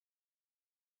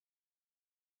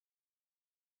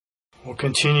We'll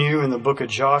continue in the book of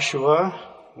Joshua.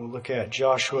 We'll look at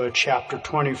Joshua chapter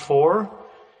 24.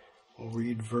 We'll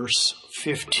read verse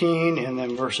 15 and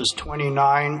then verses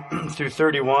 29 through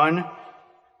 31.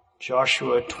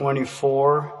 Joshua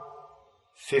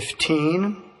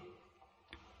 24:15.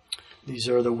 These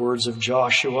are the words of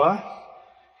Joshua.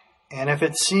 And if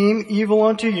it seem evil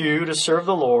unto you to serve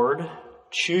the Lord,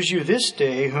 choose you this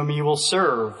day whom ye will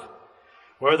serve,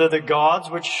 whether the gods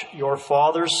which your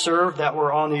fathers served that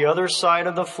were on the other side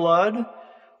of the flood,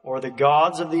 or the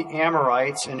gods of the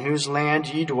Amorites in whose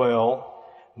land ye dwell.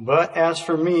 But as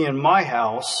for me and my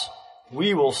house,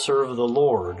 we will serve the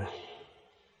Lord.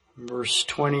 Verse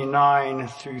 29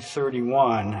 through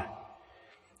 31.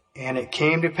 And it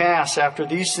came to pass after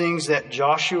these things that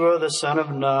Joshua the son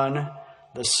of Nun,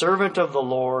 the servant of the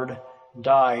Lord,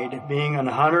 died, being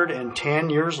 110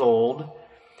 years old.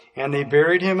 And they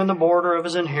buried him in the border of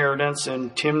his inheritance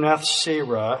in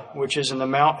Timnath-Serah, which is in the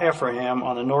Mount Ephraim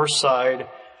on the north side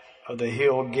of the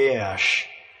hill Gaash.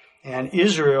 And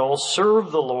Israel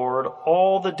served the Lord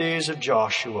all the days of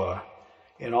Joshua,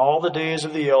 and all the days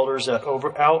of the elders that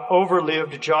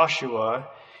overlived Joshua,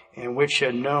 and which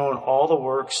had known all the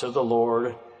works of the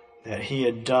Lord that he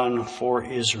had done for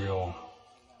Israel.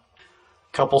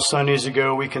 A couple Sundays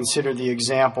ago, we considered the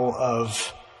example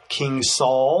of King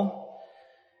Saul.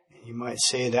 You might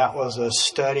say that was a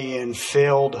study in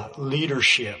failed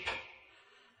leadership.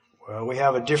 Well, we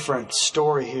have a different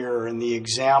story here in the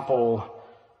example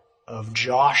of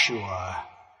Joshua.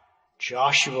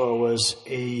 Joshua was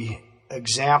an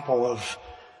example of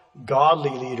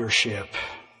godly leadership.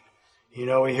 You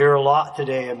know, we hear a lot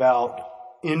today about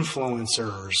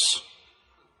influencers,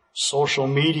 social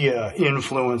media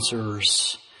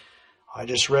influencers. I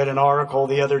just read an article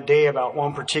the other day about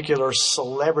one particular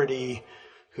celebrity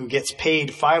who gets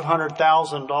paid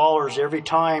 $500,000 every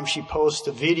time she posts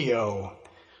a video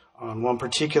on one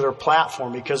particular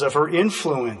platform because of her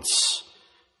influence.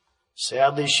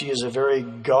 Sadly, she is a very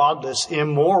godless,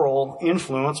 immoral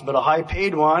influence, but a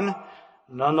high-paid one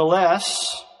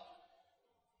nonetheless.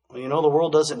 Well, you know, the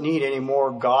world doesn't need any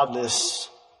more godless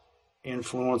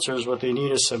influencers. What they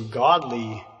need is some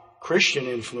godly Christian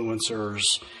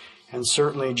influencers. And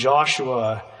certainly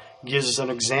Joshua gives us an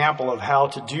example of how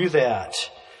to do that.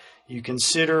 You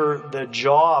consider the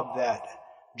job that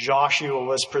Joshua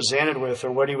was presented with,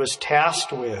 or what he was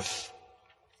tasked with.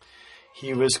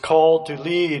 He was called to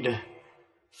lead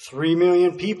 3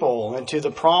 million people into the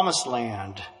promised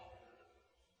land.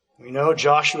 We know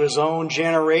Joshua's own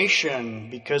generation,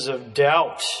 because of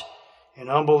doubt and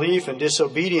unbelief and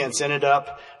disobedience, ended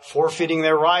up forfeiting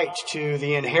their right to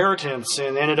the inheritance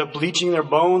and ended up bleaching their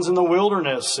bones in the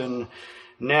wilderness. And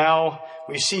now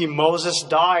we see Moses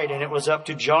died, and it was up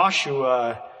to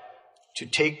Joshua to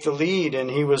take the lead,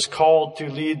 and he was called to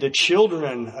lead the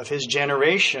children of his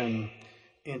generation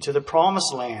into the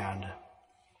promised land.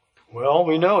 Well,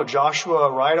 we know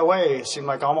Joshua right away, it seemed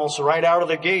like almost right out of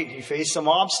the gate, he faced some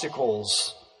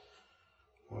obstacles.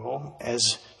 Well,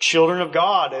 as children of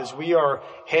God, as we are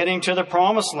heading to the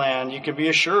promised land, you can be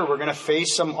assured we're going to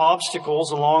face some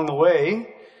obstacles along the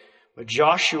way. But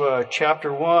Joshua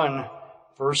chapter 1,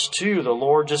 verse 2, the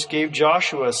Lord just gave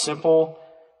Joshua a simple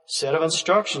set of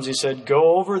instructions. He said,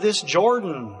 go over this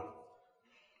Jordan.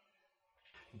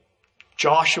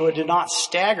 Joshua did not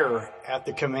stagger at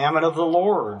the commandment of the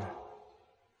Lord.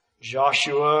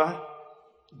 Joshua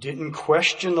didn't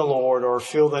question the Lord or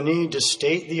feel the need to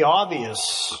state the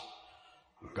obvious.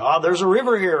 God, there's a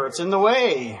river here. It's in the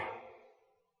way.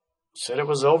 Said it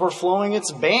was overflowing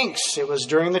its banks. It was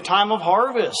during the time of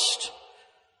harvest.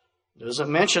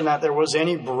 Doesn't mention that there was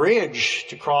any bridge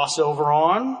to cross over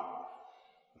on.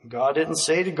 God didn't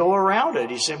say to go around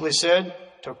it. He simply said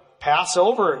to pass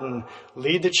over it and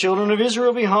lead the children of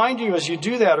Israel behind you as you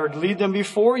do that, or lead them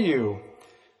before you.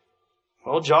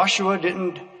 Well, Joshua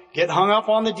didn't get hung up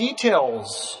on the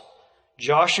details.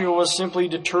 Joshua was simply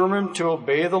determined to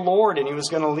obey the Lord, and he was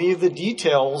going to leave the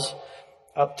details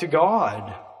up to God.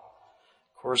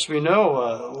 Of course, we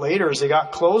know later as they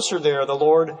got closer there, the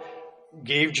Lord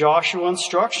gave Joshua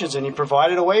instructions, and he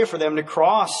provided a way for them to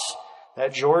cross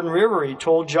that Jordan River. He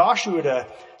told Joshua to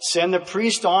send the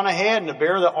priest on ahead and to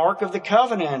bear the Ark of the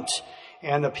Covenant,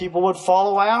 and the people would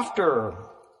follow after.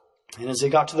 And as they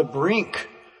got to the brink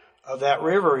of that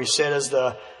river, he said, as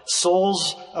the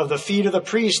soles of the feet of the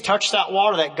priest touched that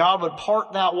water, that God would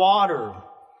part that water.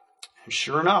 And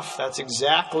sure enough, that's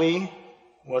exactly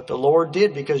what the Lord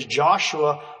did, because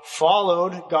Joshua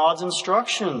followed God's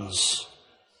instructions.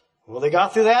 Well, they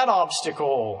got through that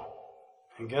obstacle.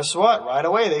 And guess what? Right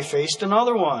away, they faced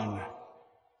another one.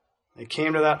 They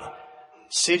came to that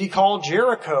city called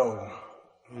Jericho.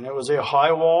 And it was a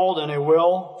high-walled and a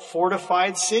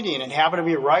well-fortified city, and it happened to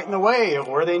be right in the way of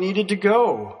where they needed to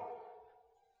go.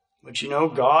 But you know,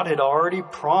 God had already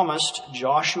promised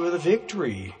Joshua the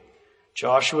victory.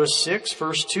 Joshua 6,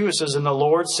 verse 2, it says, "And the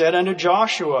Lord said unto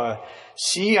Joshua,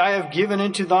 See, I have given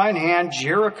into thine hand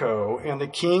Jericho, and the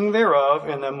king thereof,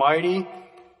 and the mighty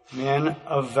men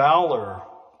of valor."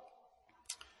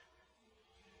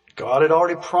 God had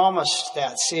already promised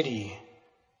that city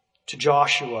to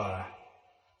Joshua.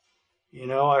 You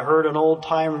know, I heard an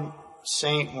old-time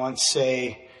saint once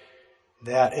say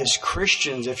that as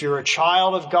Christians, if you're a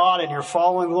child of God and you're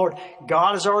following the Lord,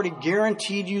 God has already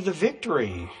guaranteed you the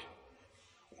victory.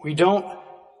 We don't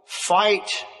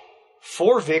fight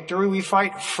for victory, we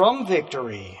fight from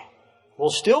victory. We'll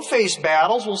still face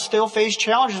battles, we'll still face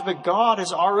challenges, but God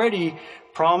has already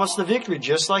promised the victory,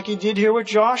 just like He did here with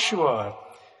Joshua.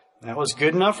 That was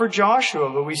good enough for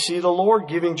Joshua, but we see the Lord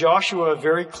giving Joshua a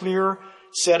very clear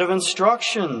set of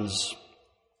instructions.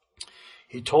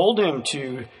 He told him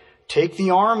to take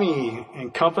the army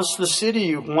and compass the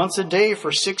city once a day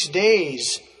for 6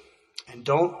 days, and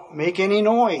don't make any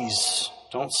noise.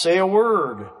 Don't say a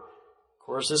word. Of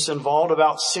course, this involved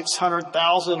about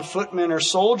 600,000 footmen or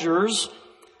soldiers,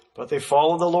 but they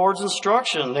followed the Lord's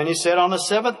instruction. Then He said, on the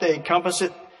seventh day, compass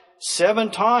it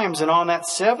 7 times, and on that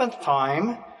 7th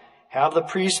time, have the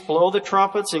priests blow the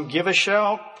trumpets and give a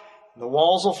shout. The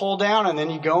walls will fall down, and then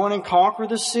you go in and conquer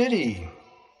the city.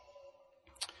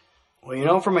 Well, you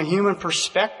know, from a human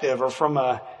perspective or from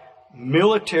a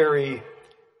military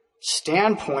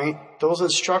standpoint, those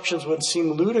instructions would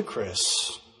seem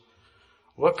ludicrous.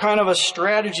 What kind of a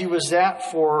strategy was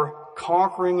that for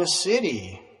conquering a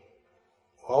city?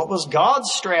 Well, it was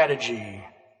God's strategy,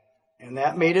 and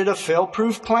that made it a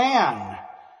fail-proof plan.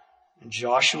 And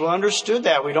Joshua understood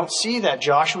that. We don't see that.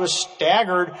 Joshua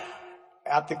staggered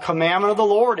at the commandment of the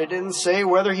Lord. It didn't say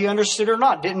whether he understood or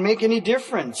not. It didn't make any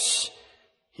difference.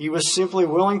 He was simply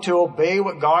willing to obey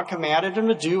what God commanded him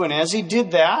to do, and as he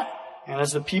did that, and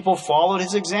as the people followed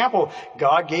his example,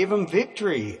 God gave him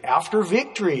victory after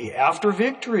victory after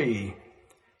victory.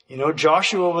 You know,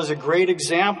 Joshua was a great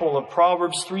example of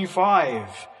Proverbs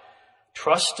 3:5.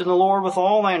 Trust in the Lord with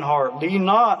all thine heart. Lean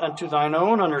not unto thine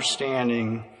own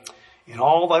understanding. In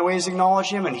all thy ways acknowledge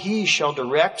Him, and He shall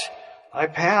direct thy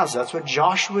paths. That's what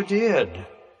Joshua did.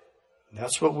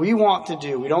 That's what we want to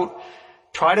do. We don't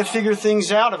try to figure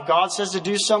things out. If God says to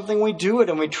do something, we do it,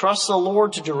 and we trust the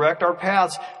Lord to direct our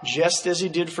paths, just as He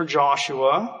did for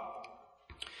Joshua.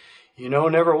 You know,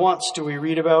 never once do we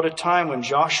read about a time when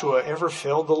Joshua ever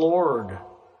failed the Lord.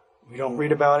 We don't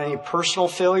read about any personal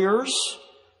failures.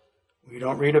 We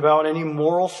don't read about any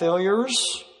moral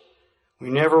failures. We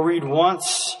never read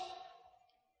once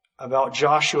about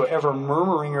Joshua ever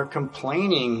murmuring or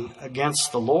complaining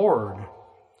against the Lord.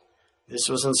 This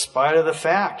was in spite of the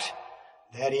fact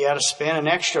that he had to spend an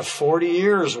extra 40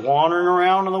 years wandering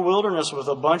around in the wilderness with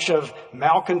a bunch of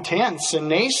malcontents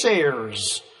and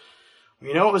naysayers.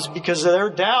 You know, it was because of their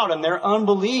doubt and their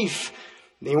unbelief.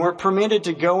 They weren't permitted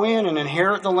to go in and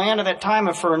inherit the land at that time.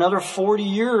 And for another 40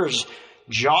 years,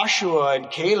 Joshua and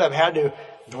Caleb had to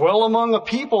dwell among a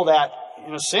people that,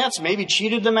 in a sense, maybe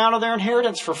cheated them out of their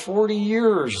inheritance for 40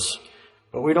 years.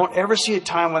 But we don't ever see a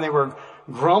time when they were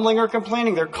grumbling or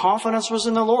complaining. Their confidence was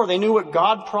in the Lord. They knew what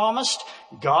God promised,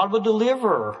 God would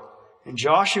deliver. And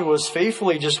Joshua was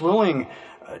faithfully just willing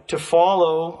to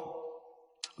follow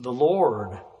the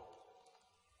Lord.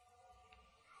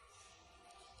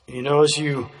 You know, as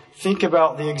you think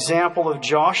about the example of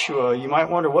Joshua, you might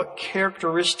wonder what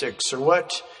characteristics or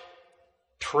what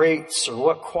traits or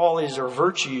what qualities or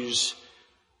virtues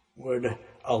would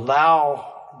allow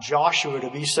Joshua to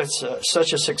be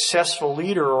such a successful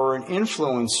leader or an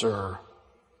influencer.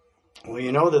 Well,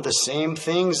 you know that the same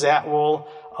things that will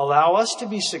allow us to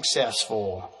be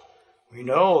successful. We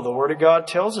know the Word of God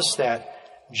tells us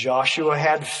that Joshua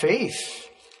had faith.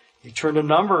 You turn to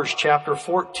Numbers chapter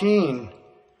 14,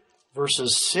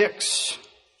 verses 6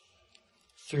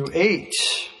 through 8.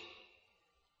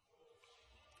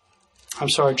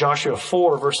 Joshua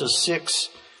 4, verses 6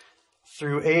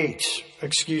 through 8.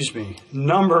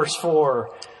 Numbers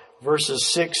 4, verses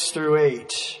 6 through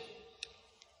 8.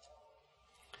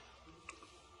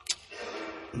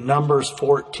 Numbers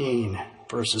 14,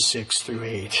 verses 6 through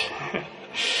 8.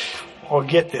 I'll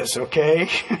get this, okay?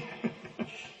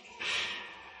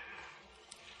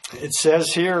 It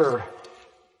says here,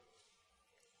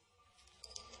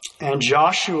 and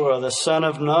Joshua the son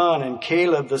of Nun and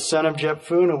Caleb the son of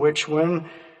Jephunneh,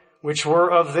 which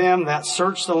were of them that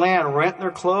searched the land, rent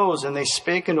their clothes, and they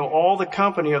spake unto all the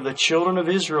company of the children of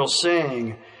Israel,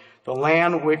 saying, The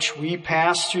land which we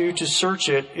passed through to search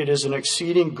it, it is an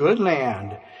exceeding good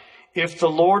land. If the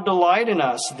Lord delight in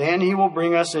us, then he will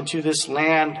bring us into this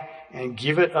land and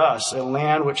give it us, a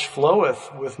land which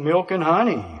floweth with milk and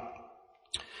honey.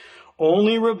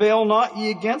 Only rebel not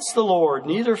ye against the Lord,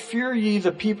 neither fear ye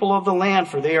the people of the land,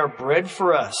 for they are bread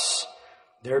for us.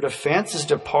 Their defense is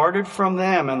departed from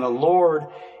them, and the Lord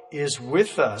is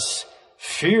with us.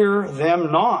 Fear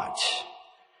them not.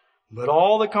 But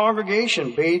all the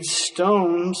congregation bade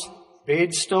stone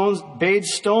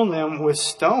them with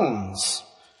stones.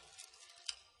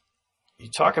 You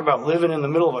talk about living in the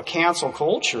middle of a cancel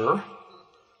culture.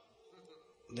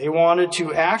 They wanted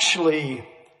to actually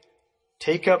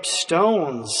take up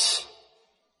stones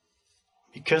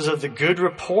because of the good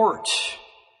report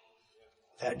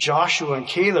that Joshua and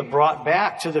Caleb brought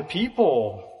back to the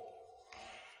people.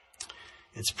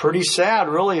 It's pretty sad,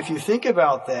 really, if you think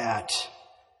about that.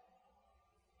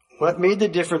 What made the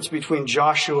difference between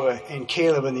Joshua and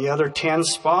Caleb and the other 10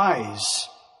 spies?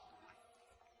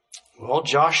 Well,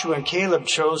 Joshua and Caleb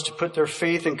chose to put their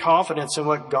faith and confidence in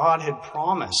what God had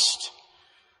promised.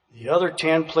 The other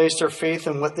 10 placed their faith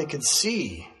in what they could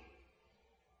see.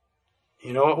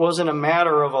 You know, it wasn't a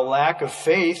matter of a lack of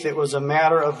faith. It was a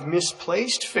matter of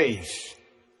misplaced faith.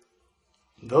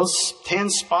 Those 10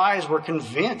 spies were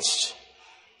convinced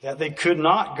that they could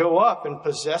not go up and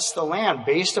possess the land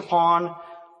based upon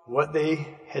what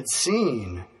they had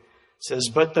seen. It says,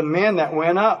 but the men that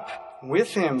went up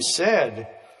with him said,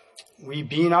 we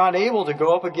be not able to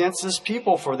go up against this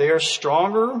people, for they are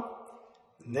stronger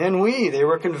than we. They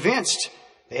were convinced.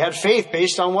 They had faith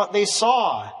based on what they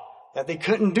saw, that they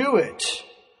couldn't do it.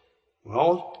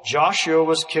 Well, Joshua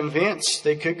was convinced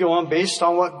they could go on based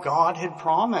on what God had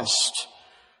promised.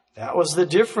 That was the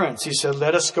difference. He said,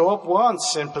 let us go up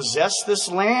once and possess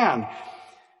this land.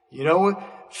 You know,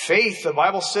 faith, the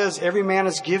Bible says every man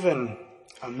is given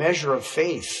a measure of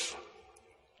faith.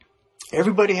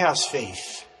 Everybody has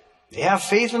faith. They have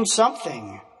faith in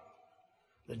something.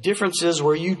 The difference is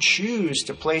where you choose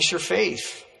to place your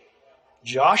faith.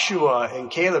 Joshua and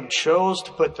Caleb chose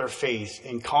to put their faith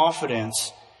and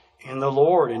confidence in the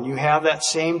Lord, and you have that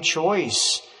same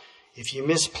choice. If you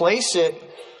misplace it,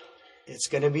 it's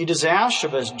going to be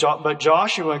disastrous. But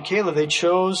Joshua and Caleb, they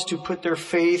chose to put their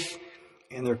faith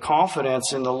and their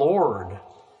confidence in the Lord.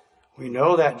 We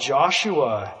know that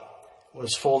Joshua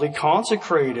was fully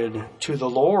consecrated to the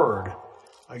Lord.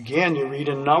 Again, you read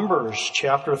in Numbers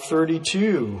chapter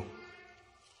 32,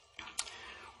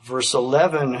 verse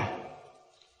 11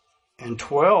 and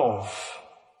 12.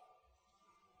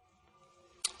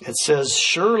 It says,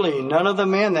 surely none of the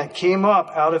men that came up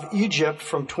out of Egypt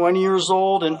from 20 years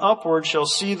old and upward shall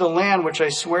see the land which I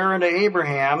swear unto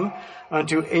Abraham,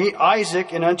 unto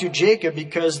Isaac, and unto Jacob,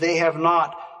 because they have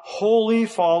not wholly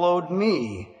followed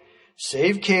me,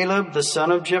 save Caleb the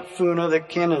son of Jephunneh the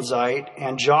Kenizzite,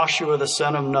 and Joshua the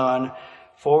son of Nun,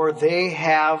 for they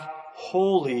have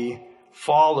wholly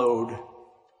followed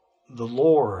the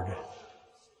Lord. It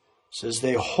says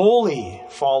they wholly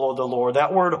follow the Lord.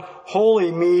 That word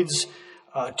wholly means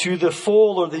to the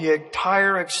full or the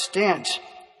entire extent,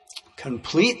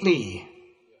 completely.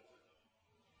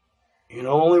 You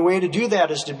know, the only way to do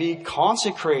that is to be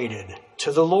consecrated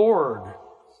to the Lord.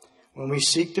 When we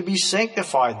seek to be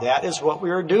sanctified, that is what we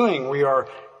are doing. We are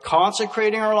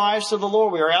consecrating our lives to the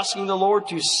Lord. We are asking the Lord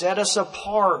to set us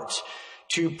apart,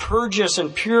 to purge us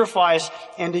and purify us,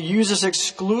 and to use us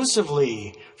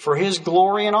exclusively for His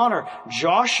glory and honor.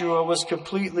 Joshua was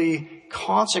completely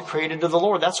consecrated to the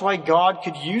Lord. That's why God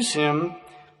could use him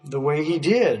the way He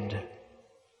did.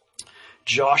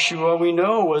 Joshua, we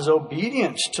know, was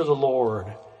obedient to the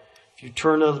Lord. If you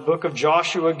turn to the book of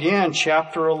Joshua again,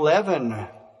 chapter 11,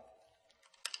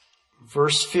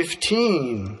 verse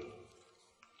 15,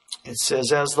 it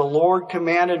says, as the Lord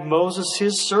commanded Moses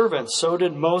his servant, so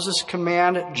did Moses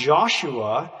command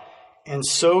Joshua, and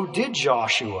so did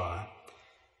Joshua.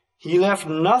 He left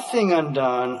nothing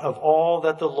undone of all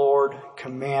that the Lord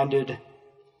commanded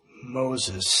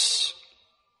Moses.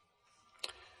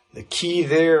 The key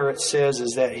there, it says,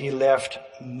 is that he left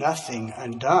nothing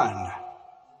undone.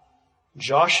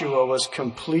 Joshua was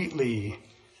completely,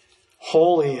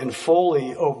 wholly, and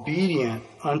fully obedient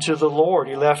unto the Lord.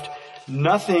 He left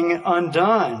nothing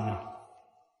undone.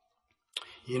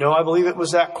 You know, I believe it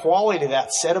was that quality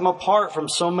that set him apart from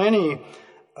so many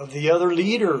of the other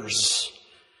leaders.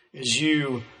 As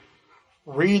you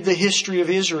read the history of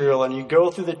Israel and you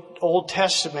go through the Old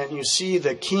Testament and you see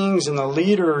the kings and the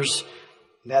leaders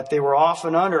that they were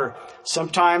often under,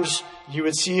 sometimes you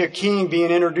would see a king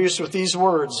being introduced with these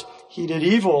words, he did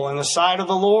evil in the sight of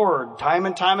the Lord, time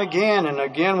and time again. And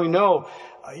again, we know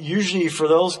usually for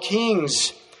those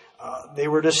kings, they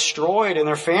were destroyed and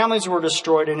their families were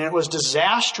destroyed, and it was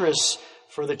disastrous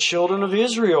for the children of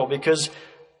Israel because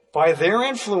by their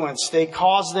influence they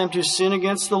caused them to sin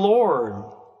against the Lord.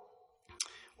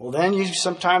 Well, then you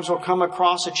sometimes will come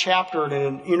across a chapter and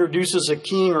it introduces a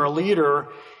king or a leader.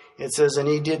 It says, and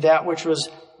he did that which was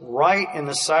right in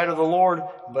the sight of the Lord,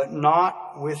 but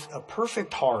not with a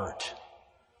perfect heart.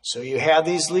 So you had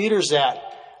these leaders that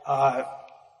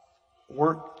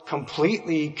weren't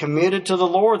completely committed to the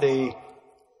Lord. They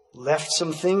left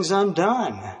some things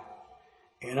undone.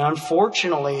 And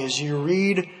unfortunately, as you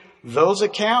read those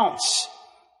accounts,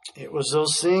 it was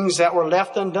those things that were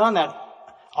left undone that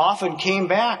often came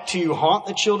back to haunt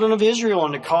the children of Israel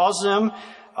and to cause them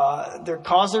their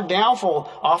downfall.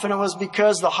 Often it was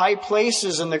because the high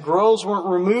places and the groves weren't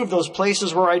removed, those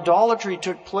places where idolatry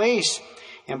took place.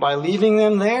 And by leaving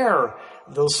them there,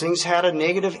 those things had a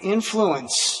negative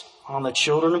influence on the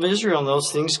children of Israel, and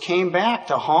those things came back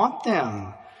to haunt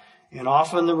them. And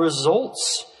often the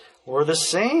results were the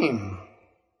same.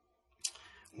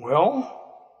 Well,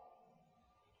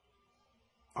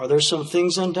 are there some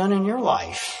things undone in your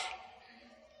life?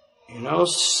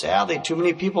 Sadly, too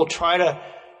many people try to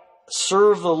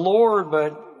serve the Lord,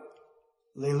 but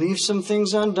they leave some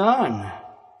things undone.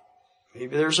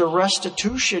 Maybe there's a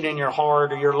restitution in your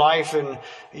heart or your life and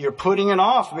you're putting it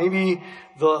off. Maybe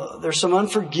there's some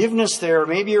unforgiveness there.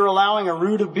 Maybe you're allowing a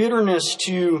root of bitterness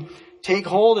to take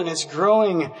hold and it's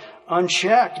growing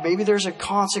unchecked. Maybe there's a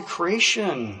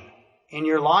consecration in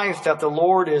your life that the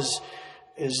Lord is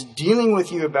dealing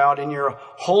with you about and you're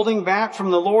holding back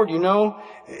from the Lord.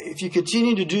 If you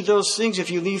continue to do those things,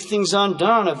 if you leave things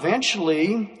undone,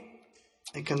 eventually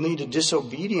it can lead to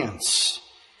disobedience.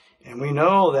 And we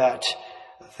know that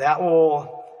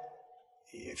will,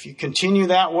 if you continue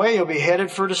that way, you'll be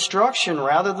headed for destruction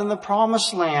rather than the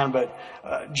promised land. But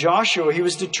Joshua, he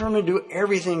was determined to do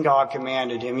everything God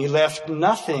commanded him. He left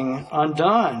nothing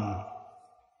undone.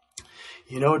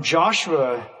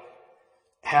 Joshua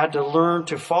had to learn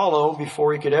to follow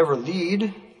before he could ever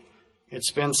lead.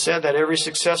 It's been said that every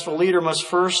successful leader must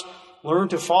first learn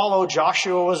to follow.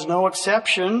 Joshua was no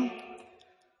exception.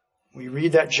 We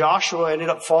read that Joshua ended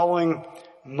up following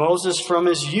Moses from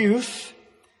his youth.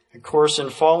 Of course, in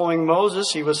following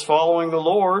Moses, he was following the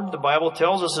Lord. The Bible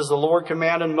tells us as the Lord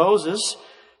commanded Moses,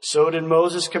 so did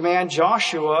Moses command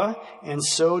Joshua, and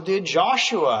so did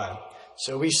Joshua.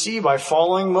 So we see by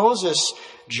following Moses,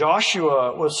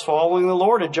 Joshua was following the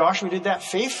Lord, and Joshua did that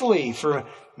faithfully for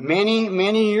many,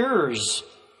 many years.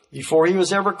 Before he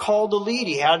was ever called to lead,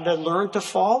 he had to learn to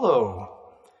follow.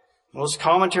 Most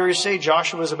commentaries say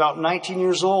Joshua was about 19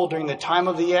 years old during the time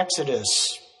of the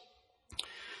Exodus.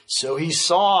 So he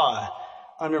saw,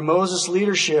 under Moses'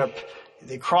 leadership,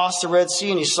 they crossed the Red Sea,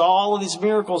 and he saw all of these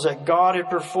miracles that God had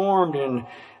performed. And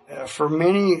for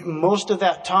most of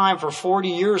that time, for 40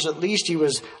 years at least, he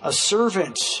was a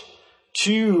servant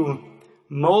to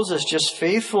Moses, just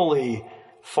faithfully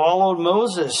followed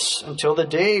Moses until the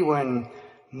day when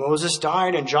Moses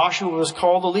died and Joshua was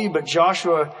called to lead. But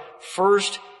Joshua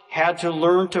first had to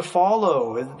learn to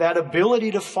follow. That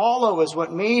ability to follow is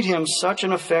what made him such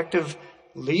an effective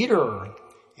leader.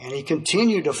 And he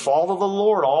continued to follow the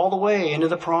Lord all the way into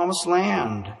the promised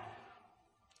land.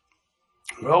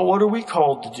 Well, what are we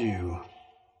called to do?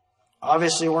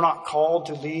 Obviously, we're not called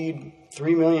to lead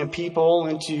 3 million people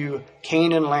into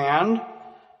Canaan land.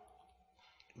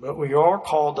 But we are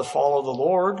called to follow the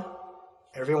Lord.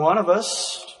 Every one of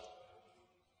us.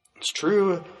 It's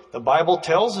true. The Bible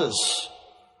tells us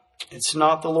it's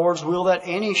not the Lord's will that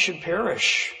any should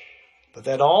perish, but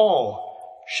that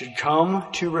all should come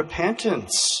to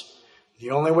repentance.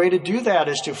 The only way to do that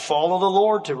is to follow the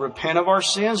Lord, to repent of our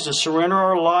sins, to surrender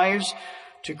our lives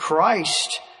to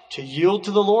Christ, to yield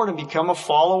to the Lord and become a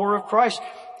follower of Christ.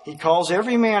 He calls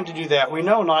every man to do that. We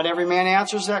know not every man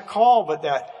answers that call, but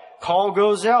that call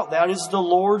goes out. That is the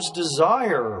Lord's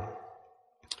desire.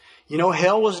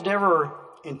 Hell was never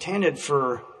intended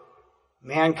for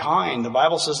mankind. The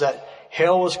Bible says that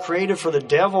hell was created for the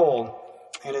devil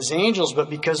and his angels, but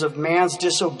because of man's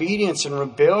disobedience and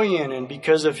rebellion and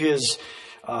because of his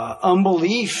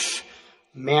unbelief,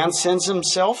 man sends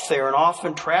himself there and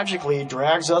often tragically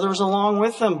drags others along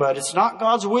with him. But it's not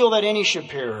God's will that any should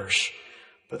perish,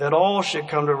 but that all should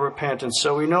come to repentance.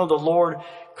 So we know the Lord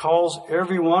calls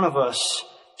every one of us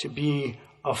to be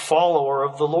a follower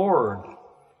of the Lord.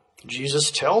 Jesus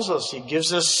tells us, he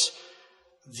gives us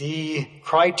the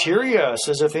criteria.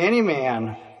 Says, if any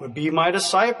man would be my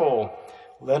disciple,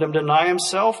 let him deny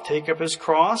himself, take up his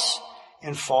cross,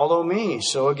 and follow me.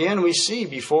 So again, we see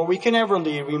before we can ever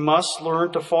lead, we must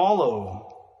learn to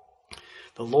follow.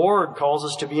 The Lord calls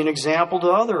us to be an example to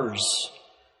others.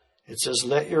 It says,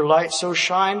 let your light so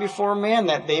shine before men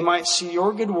that they might see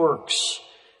your good works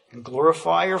and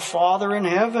glorify your Father in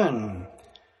heaven.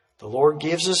 The Lord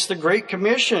gives us the Great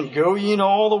Commission. Go ye into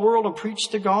all the world and preach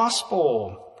the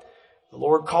gospel. The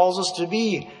Lord calls us to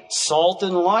be salt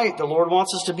and light. The Lord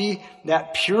wants us to be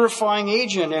that purifying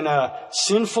agent in a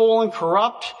sinful and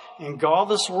corrupt and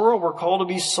godless world. We're called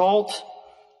to be salt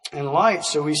and light.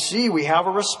 So we see we have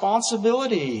a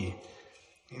responsibility.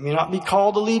 We may not be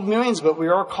called to lead millions, but we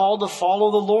are called to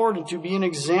follow the Lord and to be an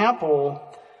example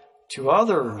to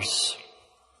others.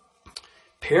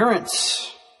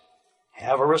 Parents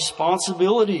have a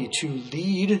responsibility to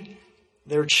lead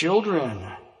their children,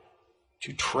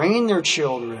 to train their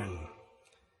children.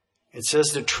 It says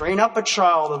to train up a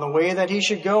child in the way that he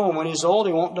should go, and when he's old,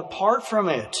 he won't depart from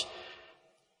it.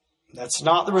 That's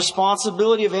not the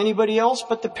responsibility of anybody else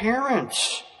but the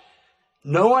parents.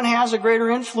 No one has a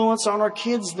greater influence on our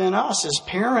kids than us as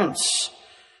parents.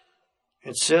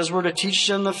 It says we're to teach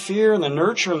them the fear and the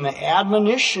nurture and the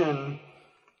admonition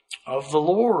of the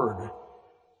Lord.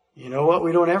 You know what?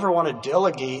 We don't ever want to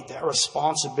delegate that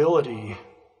responsibility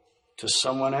to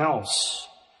someone else.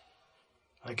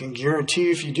 I can guarantee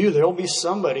you if you do, there will be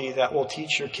somebody that will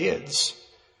teach your kids.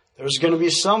 There's going to be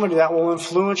somebody that will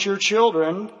influence your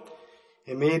children.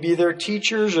 It may be their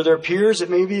teachers or their peers. It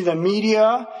may be the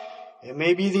media. It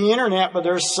may be the internet. But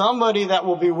there's somebody that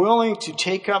will be willing to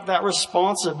take up that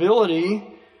responsibility.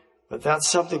 But that's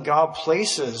something God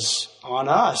places on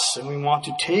us, and we want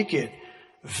to take it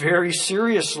very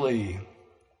seriously.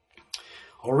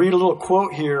 I'll read a little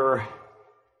quote here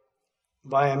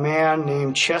by a man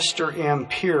named Chester M.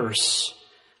 Pierce.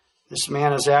 This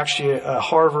man is actually a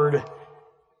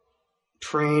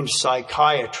Harvard-trained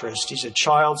psychiatrist. He's a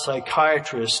child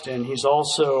psychiatrist, and he's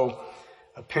also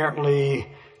apparently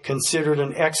considered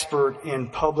an expert in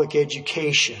public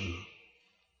education.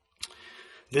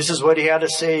 This is what he had to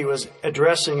say. He was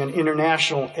addressing an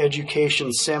international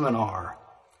education seminar.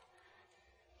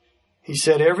 He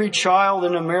said, every child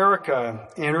in America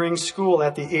entering school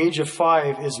at the age of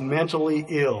 5 is mentally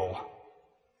ill.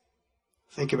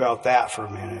 Think about that for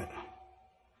a minute.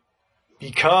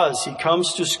 Because he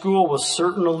comes to school with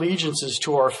certain allegiances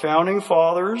to our founding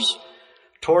fathers,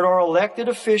 toward our elected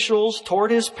officials,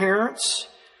 toward his parents,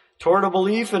 toward a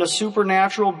belief in a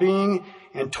supernatural being,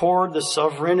 and toward the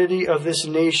sovereignty of this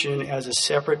nation as a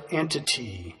separate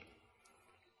entity.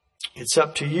 It's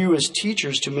up to you as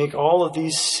teachers to make all of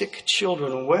these sick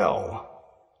children well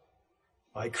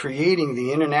by creating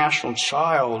the international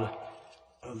child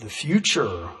of the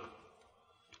future.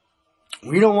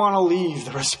 We don't want to leave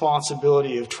the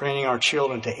responsibility of training our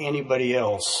children to anybody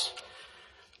else.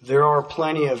 There are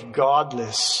plenty of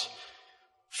godless,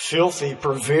 filthy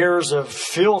purveyors of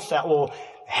filth that will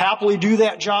happily do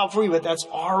that job for you, but that's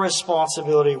our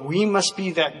responsibility. We must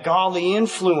be that godly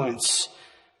influence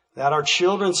that our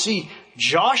children see.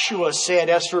 Joshua said,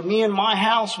 as for me and my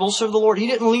house, we'll serve the Lord. He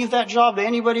didn't leave that job to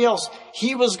anybody else.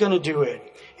 He was going to do it.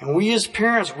 And we as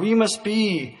parents, we must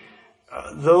be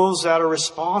those that are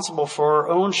responsible for our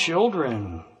own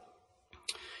children.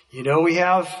 You know, we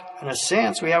have, in a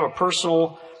sense, we have a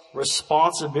personal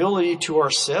responsibility to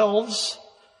ourselves.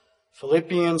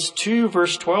 Philippians 2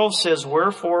 verse 12 says,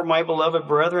 wherefore, my beloved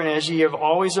brethren, as ye have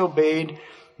always obeyed,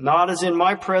 not as in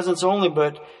my presence only,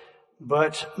 but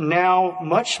now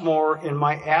much more in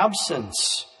my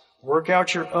absence, work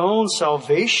out your own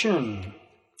salvation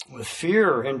with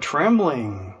fear and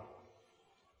trembling.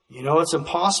 You know, it's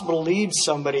impossible to lead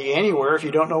somebody anywhere if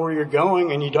you don't know where you're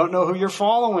going and you don't know who you're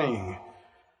following.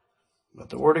 But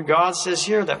the Word of God says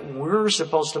here that we're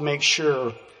supposed to make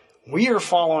sure we are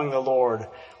following the Lord.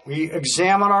 We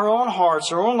examine our own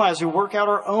hearts, our own lives. We work out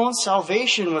our own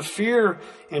salvation with fear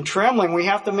and trembling. We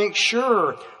have to make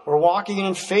sure we're walking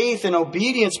in faith and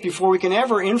obedience before we can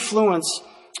ever influence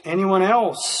anyone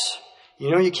else.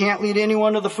 You know, you can't lead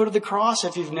anyone to the foot of the cross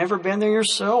if you've never been there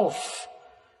yourself.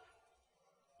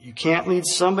 You can't lead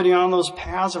somebody on those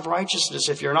paths of righteousness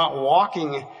if you're not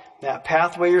walking that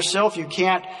pathway yourself. You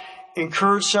can't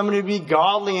encourage somebody to be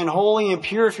godly and holy and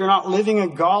pure if you're not living a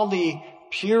godly,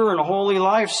 pure, and holy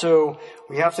life. So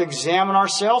we have to examine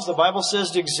ourselves. The Bible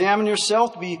says to examine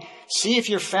yourself, see if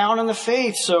you're found in the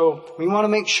faith. So we want to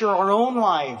make sure our own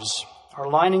lives are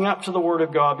lining up to the Word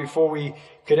of God before we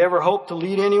could ever hope to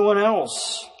lead anyone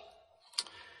else.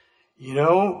 You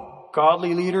know,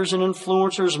 godly leaders and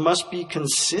influencers must be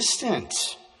consistent.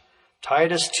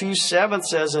 Titus 2:7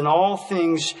 says, in all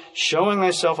things showing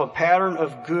thyself a pattern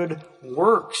of good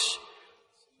works.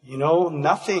 You know,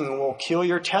 nothing will kill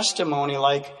your testimony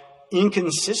like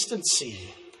inconsistency.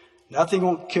 Nothing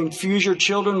will confuse your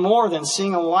children more than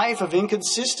seeing a life of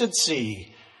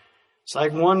inconsistency. It's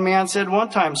like one man said one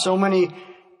time, so many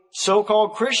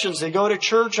so-called Christians, they go to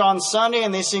church on Sunday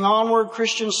and they sing Onward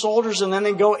Christian Soldiers, and then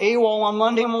they go AWOL on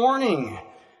Monday morning.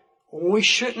 We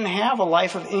shouldn't have a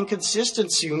life of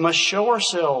inconsistency. We must show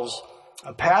ourselves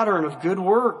a pattern of good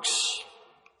works.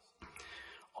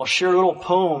 I'll share a little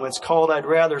poem. It's called I'd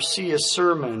Rather See a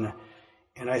Sermon,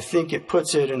 and I think it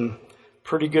puts it in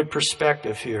pretty good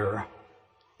perspective here.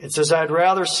 It says, I'd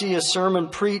rather see a sermon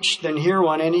preached than hear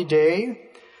one any day.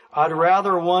 I'd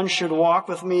rather one should walk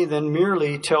with me than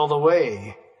merely tell the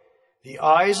way. The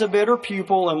eye's a better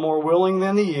pupil and more willing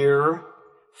than the ear.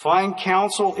 Fine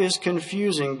counsel is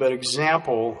confusing, but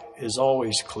example is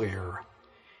always clear.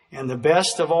 And the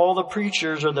best of all the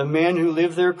preachers are the men who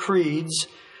live their creeds,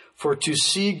 for to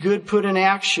see good put in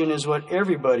action is what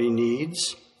everybody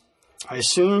needs. I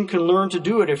soon can learn to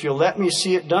do it if you'll let me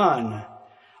see it done.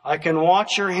 I can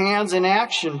watch your hands in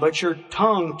action, but your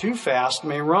tongue too fast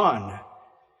may run.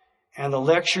 And the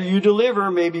lecture you deliver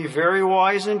may be very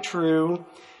wise and true,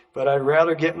 but I'd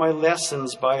rather get my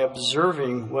lessons by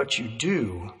observing what you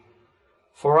do.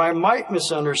 For I might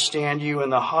misunderstand you in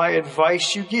the high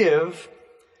advice you give,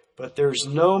 but there's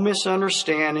no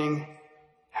misunderstanding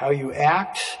how you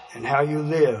act and how you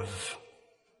live.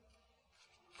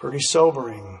 Pretty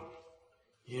sobering.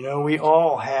 You know, we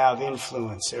all have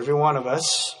influence, every one of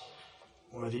us,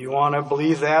 whether you want to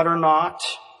believe that or not.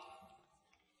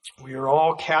 We are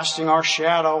all casting our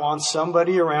shadow on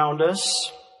somebody around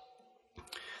us.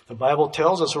 The Bible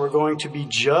tells us we're going to be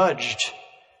judged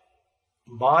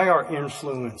by our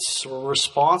influence. We're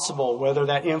responsible, whether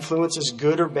that influence is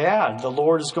good or bad. The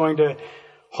Lord is going to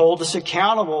hold us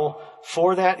accountable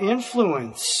for that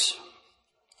influence.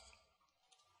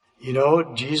 You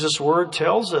know, Jesus' word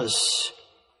tells us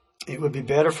it would be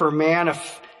better for a man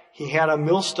if he had a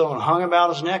millstone hung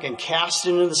about his neck and cast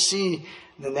into the sea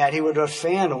than that he would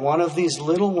offend one of these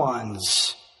little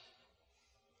ones.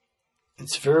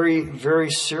 It's very,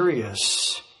 very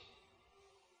serious.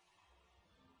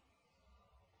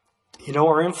 You know,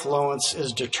 our influence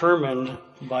is determined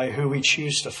by who we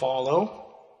choose to follow.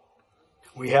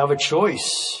 We have a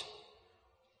choice.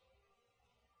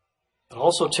 It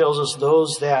also tells us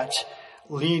those that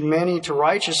lead many to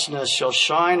righteousness shall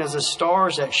shine as the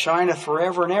stars that shineth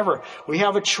forever and ever. We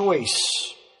have a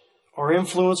choice. Our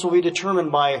influence will be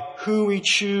determined by who we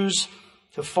choose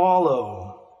to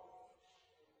follow.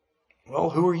 Well,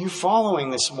 who are you following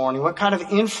this morning? What kind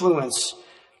of influence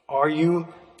are you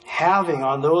having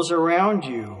on those around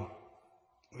you?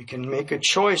 We can make a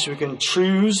choice. We can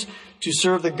choose to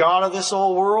serve the God of this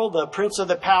old world, the prince of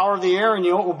the power of the air, and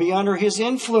you know it will be under his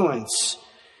influence.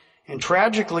 And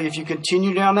tragically, if you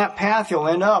continue down that path, you'll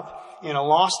end up in a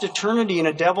lost eternity in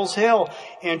a devil's hell.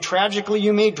 And tragically,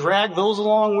 you may drag those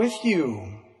along with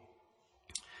you.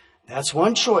 That's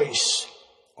one choice.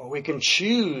 Or we can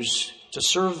choose to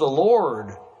serve the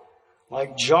Lord.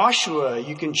 Like Joshua,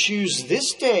 you can choose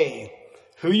this day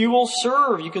who you will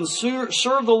serve. You can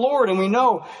serve the Lord. And we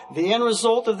know the end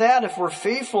result of that, if we're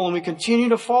faithful and we continue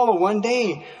to follow, one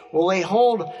day we'll lay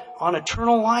hold on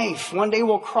eternal life. One day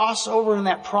we'll cross over in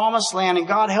that promised land, and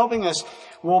God helping us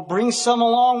will bring some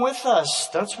along with us.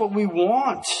 That's what we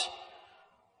want.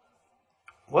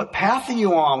 What path are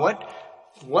you on?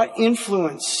 What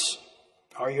influence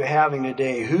are you having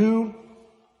today? Who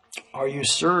are you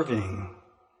serving?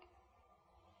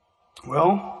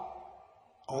 Well,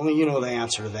 only you know the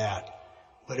answer to that.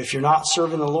 But if you're not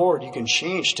serving the Lord, you can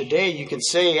change. Today you can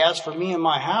say, as for me and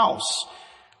my house,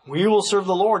 we will serve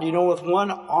the Lord, you know, with one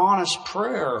honest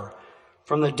prayer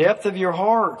from the depth of your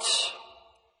heart.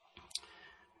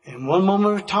 In one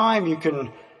moment of time, you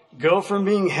can go from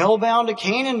being hell-bound to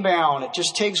Canaan-bound. It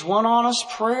just takes one honest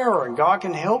prayer, and God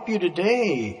can help you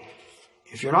today.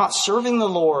 If you're not serving the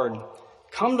Lord,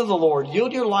 come to the Lord.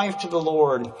 Yield your life to the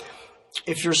Lord.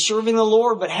 If you're serving the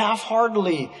Lord but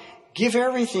half-heartedly, give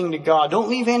everything to God. Don't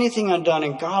leave anything undone,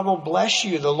 and God will bless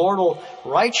you. The Lord will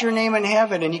write your name in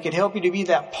heaven, and he can help you to be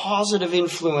that positive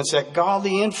influence, that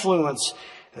godly influence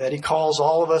that he calls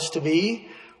all of us to be.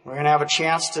 We're going to have a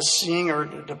chance to sing or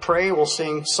to pray. We'll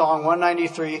sing Song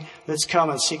 193. Let's come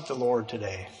and seek the Lord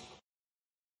today.